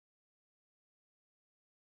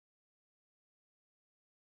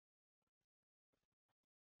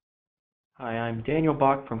Hi, I'm Daniel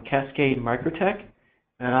Bach from Cascade Microtech,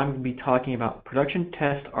 and I'm going to be talking about production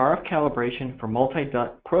test RF calibration for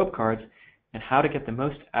multi-DUT probe cards and how to get the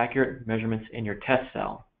most accurate measurements in your test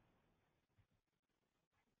cell.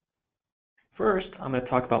 First, I'm going to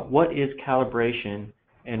talk about what is calibration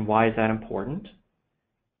and why is that important.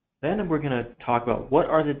 Then we're going to talk about what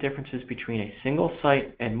are the differences between a single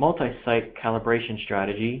site and multi-site calibration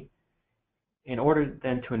strategy, in order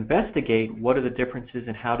then to investigate what are the differences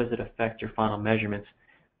and how does it affect your final measurements.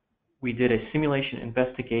 We did a simulation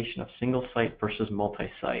investigation of single site versus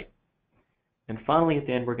multi-site. And finally, at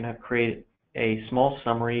the end, we're going to create a small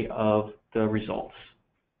summary of the results.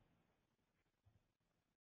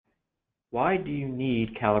 Why do you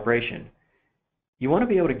need calibration? You want to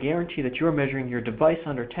be able to guarantee that you're measuring your device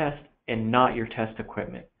under test and not your test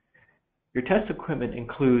equipment. Your test equipment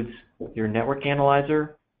includes your network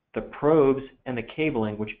analyzer, the probes, and the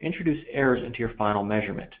cabling, which introduce errors into your final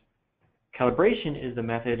measurement. Calibration is the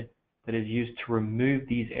method that is used to remove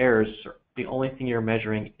these errors. The only thing you're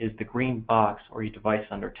measuring is the green box or your device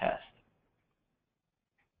under test.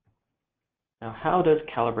 Now, how does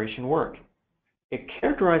calibration work? It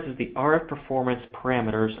characterizes the RF performance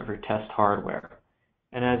parameters of your test hardware.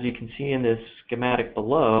 And as you can see in this schematic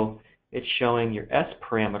below, it's showing your S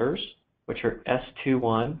parameters, which are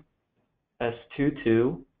S21,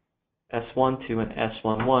 S22, S12, and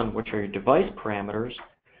S11, which are your device parameters.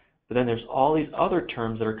 But then there's all these other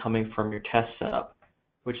terms that are coming from your test setup,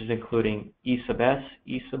 which is including E sub S,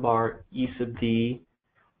 E sub R, E sub D,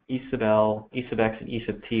 E sub L, E sub X, and E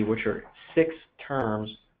sub T, which are 6 terms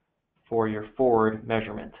for your forward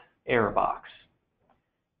measurement error box.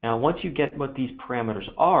 Now, once you get what these parameters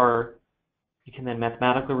are, you can then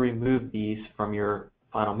mathematically remove these from your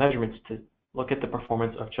final measurements to look at the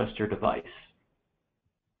performance of just your device.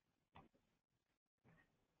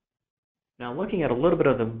 Now, looking at a little bit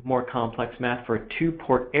of the more complex math for a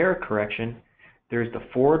 2-port error correction, there's the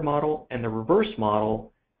forward model and the reverse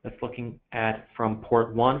model that's looking at from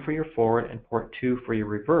port 1 for your forward and port 2 for your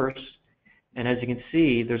reverse. And as you can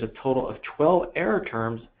see, there's a total of 12 error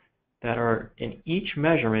terms that are in each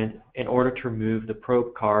measurement in order to remove the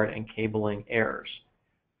probe card and cabling errors.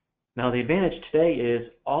 Now, the advantage today is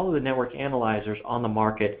all of the network analyzers on the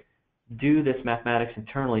market do this mathematics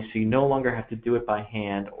internally, so you no longer have to do it by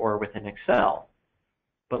hand or within Excel.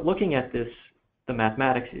 But looking at this, the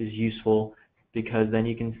mathematics is useful because then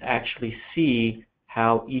you can actually see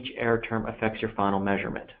how each error term affects your final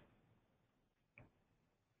measurement.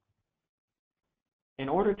 In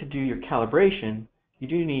order to do your calibration, you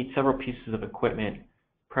do need several pieces of equipment.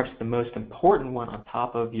 Perhaps the most important one on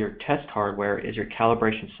top of your test hardware is your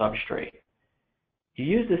calibration substrate. You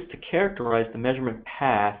use this to characterize the measurement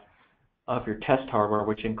path of your test hardware,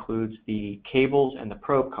 which includes the cables and the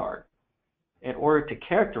probe card. In order to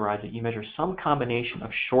characterize it, you measure some combination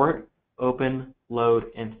of short, open, load,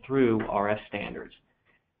 and through RF standards.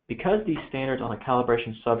 Because these standards on a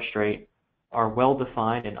calibration substrate are well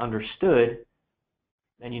defined and understood,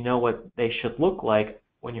 and you know what they should look like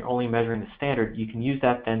when you're only measuring the standard, you can use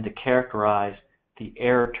that then to characterize the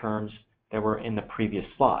error terms that were in the previous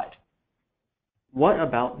slide. What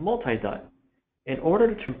about multi-DUT? In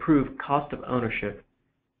order to improve cost of ownership,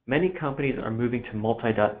 many companies are moving to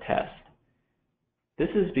multi-DUT test. This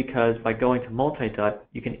is because by going to multi-DUT,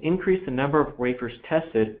 you can increase the number of wafers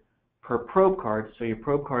tested per probe card, so your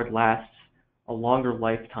probe card lasts a longer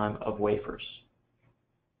lifetime of wafers.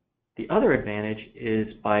 The other advantage is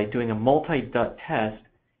by doing a multi-DUT test,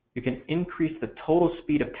 you can increase the total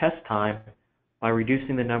speed of test time by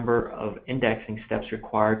reducing the number of indexing steps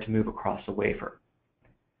required to move across a wafer.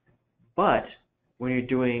 But when you're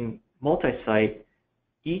doing multi-site,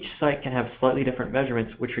 each site can have slightly different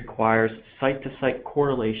measurements, which requires site-to-site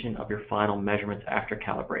correlation of your final measurements after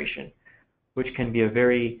calibration, which can be a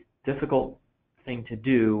very difficult thing to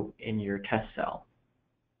do in your test cell.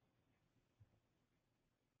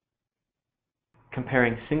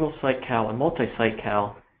 Comparing single-site cal and multi-site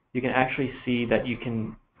cal, you can actually see that you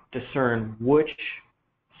can discern which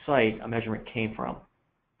site a measurement came from.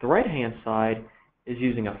 The right-hand side is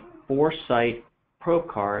using a 4-site probe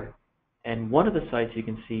card, and one of the sites you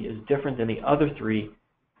can see is different than the other 3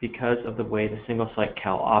 because of the way the single-site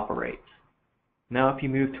cal operates. Now, if you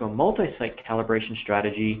move to a multi-site calibration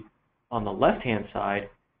strategy on the left-hand side,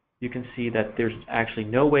 you can see that there's actually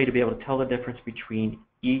no way to be able to tell the difference between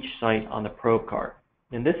each site on the probe card.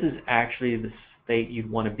 And this is actually the state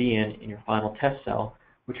you'd want to be in your final test cell,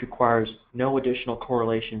 which requires no additional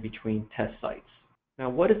correlation between test sites. Now,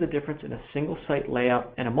 what is the difference in a single site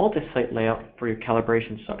layout and a multi-site layout for your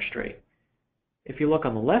calibration substrate? If you look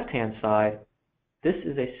on the left-hand side, this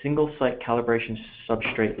is a single site calibration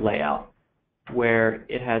substrate layout. where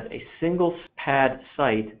it has a single pad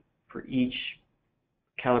site for each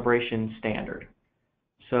calibration standard.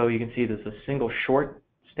 So you can see there's a single short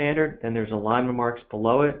standard, then there's alignment marks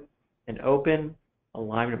below it, an open,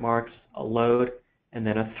 alignment marks, a load, and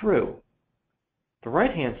then a through. The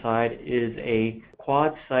right-hand side is a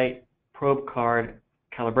quad site probe card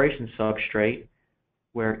calibration substrate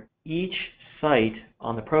where each site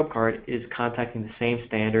on the probe card is contacting the same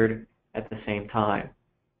standard at the same time.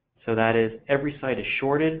 So that is, every site is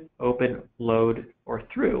shorted, open, load, or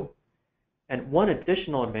through. And one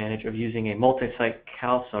additional advantage of using a multi-site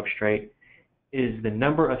cal substrate is the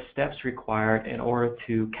number of steps required in order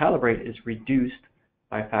to calibrate is reduced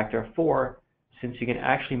by a factor of 4, since you can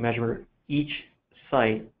actually measure each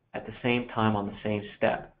site at the same time on the same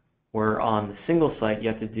step, where on the single site you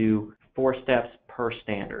have to do 4 steps per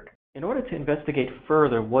standard. In order to investigate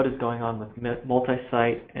further what is going on with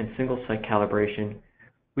multi-site and single-site calibration,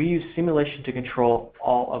 we use simulation to control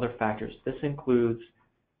all other factors. This includes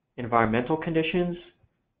environmental conditions,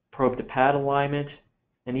 probe-to-pad alignment,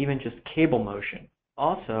 and even just cable motion.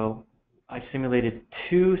 Also, I simulated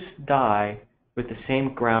 2 die with the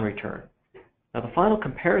same ground return. Now, the final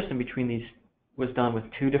comparison between these was done with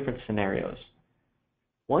 2 different scenarios.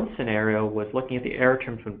 One scenario was looking at the error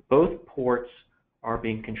terms when both ports are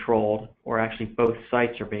being controlled, or actually both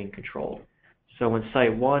sites are being controlled. So when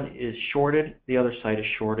site 1 is shorted, the other site is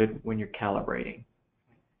shorted when you're calibrating.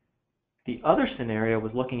 The other scenario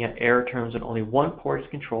was looking at error terms when only one port is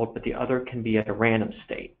controlled, but the other can be at a random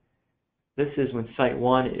state. This is when site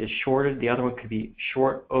 1 is shorted, the other one could be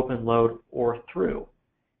short, open, load, or through.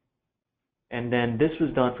 And then this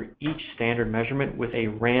was done for each standard measurement with a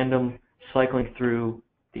random cycling through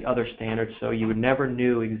the other standard, so you would never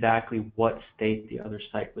knew exactly what state the other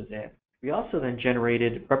site was in. We also then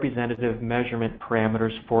generated representative measurement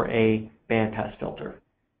parameters for a bandpass filter.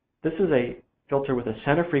 This is a filter with a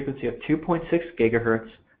center frequency of 2.6 gigahertz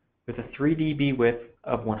with a 3 dB width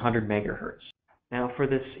of 100 megahertz. Now for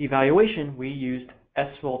this evaluation, we used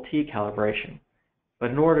SVLT calibration.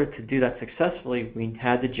 But in order to do that successfully, we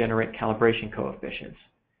had to generate calibration coefficients.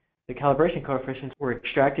 The calibration coefficients were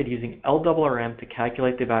extracted using LRRM to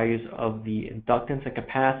calculate the values of the inductance and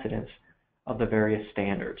capacitance of the various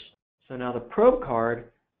standards. So now the probe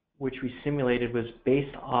card, which we simulated, was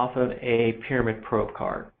based off of a pyramid probe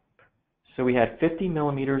card. So we had 50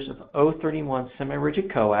 millimeters of O31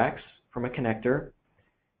 semi-rigid coax from a connector,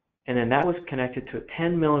 and then that was connected to a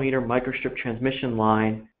 10 millimeter microstrip transmission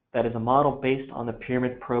line that is a model based on the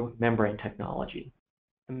pyramid probe membrane technology.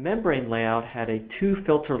 The membrane layout had a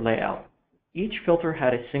 2-filter layout. Each filter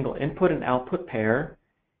had a single input and output pair,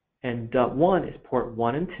 and DUT 1 is port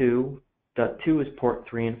 1 and 2, DUT 2 is port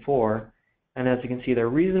 3 and 4, and as you can see, they're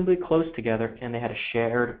reasonably close together, and they had a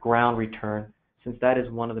shared ground return, since that is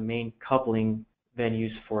one of the main coupling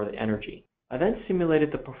venues for the energy. I then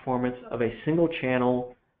simulated the performance of a single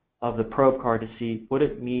channel of the probe card to see would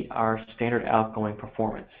it meet our standard outgoing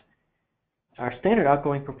performance. Our standard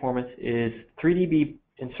outgoing performance is 3 dB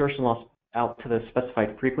insertion loss out to the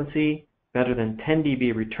specified frequency, better than 10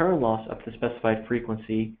 dB return loss up to the specified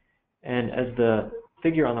frequency, and as the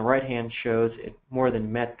figure on the right hand shows, it more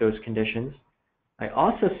than met those conditions. I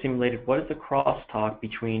also simulated what is the crosstalk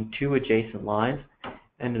between 2 adjacent lines,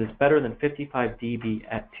 and it is better than 55 dB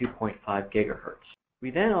at 2.5 gigahertz.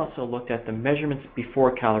 We then also looked at the measurements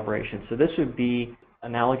before calibration, so this would be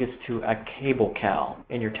analogous to a cable cal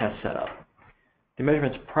in your test setup. The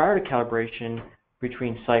measurements prior to calibration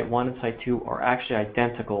between site 1 and site 2 are actually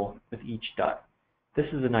identical with each DUT. This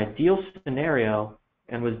is an ideal scenario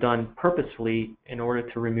and was done purposefully in order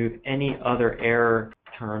to remove any other error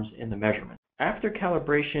terms in the measurement. After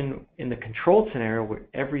calibration in the controlled scenario where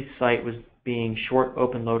every site was being short,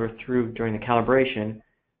 open, load, or through during the calibration,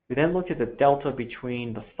 we then looked at the delta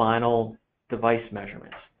between the final device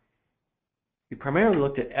measurements. We primarily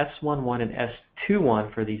looked at S11 and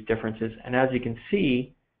S21 for these differences, and as you can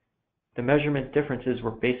see, the measurement differences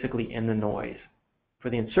were basically in the noise. For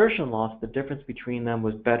the insertion loss, the difference between them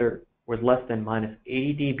was less than minus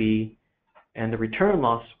 80 dB, and the return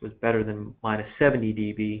loss was better than minus 70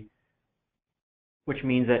 dB, which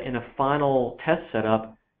means that in a final test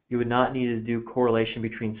setup, you would not need to do correlation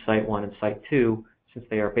between site 1 and site 2, since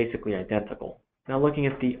they are basically identical. Now looking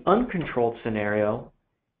at the uncontrolled scenario,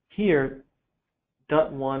 here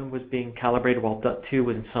DUT 1 was being calibrated while DUT 2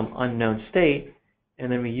 was in some unknown state, and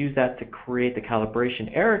then we use that to create the calibration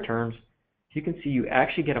error terms. You can see you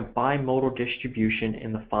actually get a bimodal distribution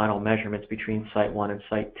in the final measurements between site 1 and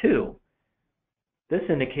site 2. This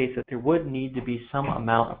indicates that there would need to be some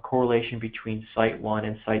amount of correlation between site 1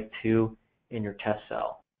 and site 2 in your test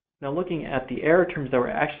cell. Now looking at the error terms that were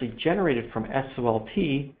actually generated from SOLT,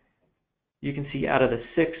 you can see out of the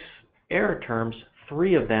 6 error terms,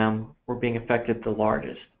 3 of them were being affected the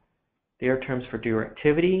largest. The error terms for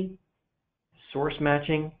directivity, source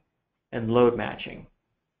matching, and load matching.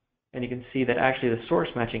 And you can see that actually the source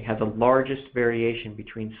matching has the largest variation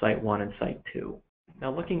between Site 1 and Site 2.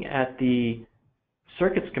 Now looking at the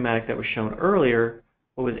circuit schematic that was shown earlier,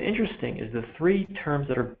 what was interesting is the 3 terms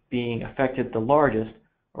that are being affected the largest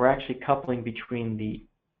are actually coupling between the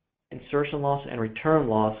insertion loss and return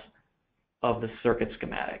loss of the circuit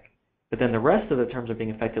schematic. But then the rest of the terms are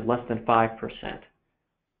being affected less than 5%.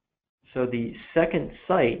 So the second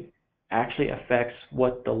site actually affects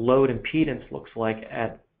what the load impedance looks like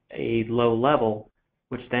at a low level,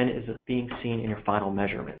 which then is being seen in your final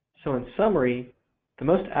measurement. So in summary, the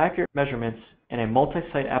most accurate measurements in a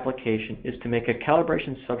multi-site application is to make a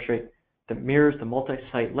calibration substrate that mirrors the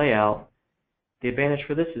multi-site layout. The advantage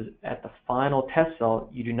for this is at the final test cell,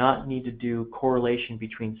 you do not need to do correlation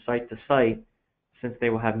between site to site since they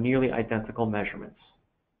will have nearly identical measurements.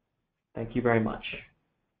 Thank you very much.